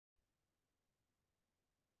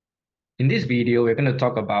In this video, we're going to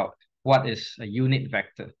talk about what is a unit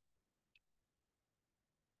vector.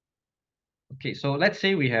 Okay, so let's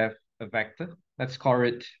say we have a vector. Let's call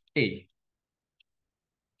it A.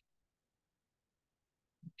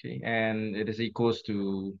 Okay, and it is equals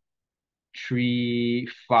to 3,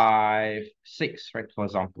 5, 6, right, for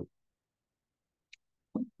example.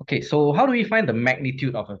 Okay, so how do we find the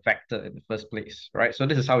magnitude of a vector in the first place, right? So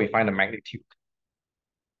this is how we find the magnitude.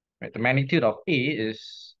 Right, the magnitude of A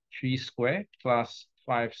is 3 squared plus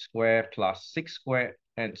 5 squared plus 6 squared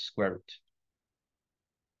and square root.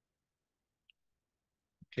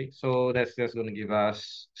 Okay, so that's just going to give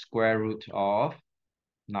us square root of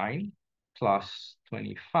 9 plus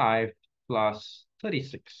 25 plus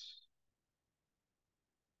 36.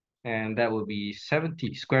 And that will be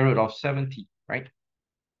 70, square root of 70, right?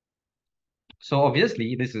 So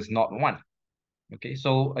obviously, this is not 1. Okay,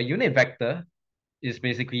 so a unit vector is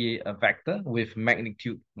basically a vector with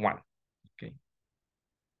magnitude 1. Okay.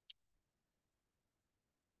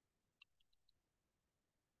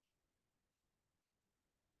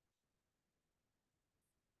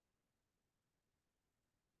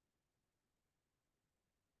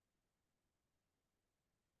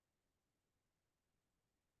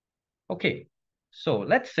 Okay, so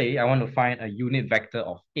let's say I want to find a unit vector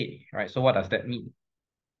of A, right? So what does that mean?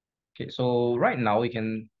 Okay, so right now we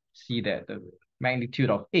can see that the magnitude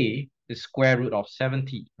of A is square root of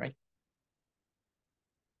 70, right?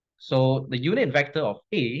 So the unit vector of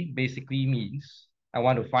A basically means I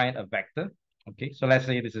want to find a vector. Okay, so let's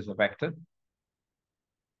say this is a vector,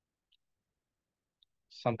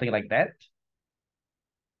 something like that.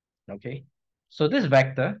 Okay, so this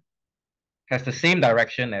vector has the same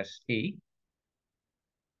direction as A,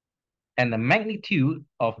 and the magnitude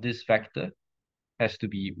of this vector has to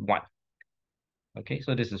be 1. Okay,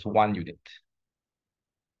 so this is 1 unit.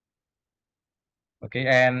 Okay,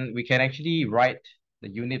 and we can actually write the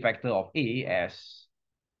unit vector of A as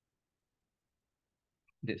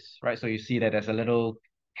this, right? So you see that there's a little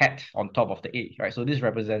hat on top of the A, right? So this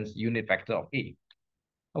represents unit vector of A.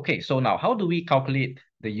 Okay, so now how do we calculate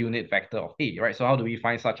the unit vector of A, right? So how do we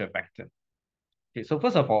find such a vector? Okay, so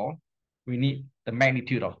first of all, we need the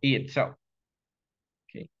magnitude of A itself.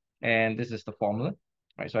 Okay, and this is the formula,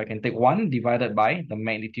 right? So I can take 1 divided by the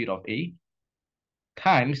magnitude of A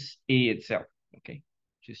times A itself, okay,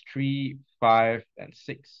 which is 3, 5, and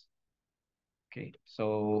 6. Okay,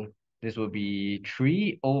 so this will be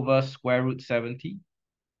 3 over square root 70,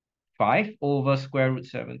 5 over square root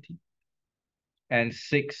 70, and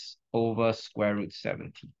 6 over square root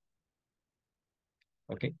 70.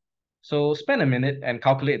 Okay, so spend a minute and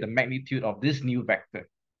calculate the magnitude of this new vector.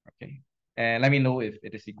 Okay, and let me know if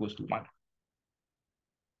it is equals to 1.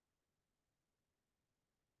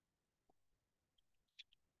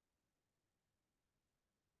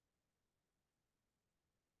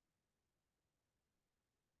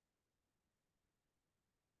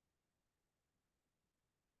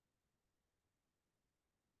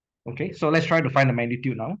 Okay, so let's try to find the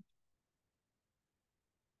magnitude now.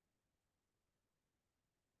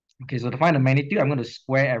 Okay, so to find the magnitude, I'm going to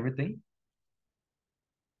square everything.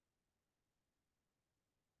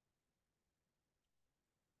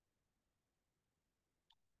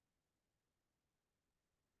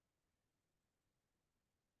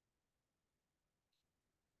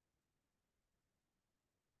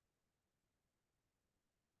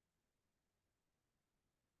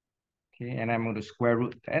 Okay, and I'm going to square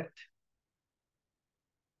root that.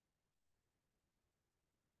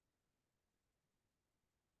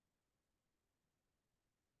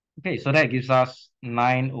 Okay, so that gives us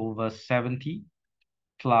 9 over 70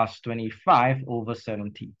 plus 25 over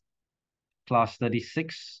 70 plus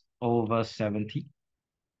 36 over 70.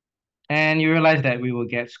 And you realize that we will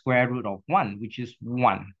get square root of 1, which is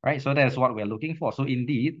 1, right? So that's what we're looking for. So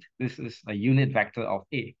indeed, this is a unit vector of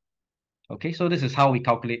A. Okay, so this is how we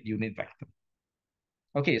calculate unit vector.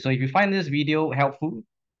 Okay, so if you find this video helpful,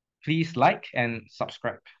 please like and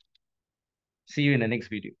subscribe. See you in the next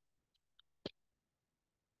video.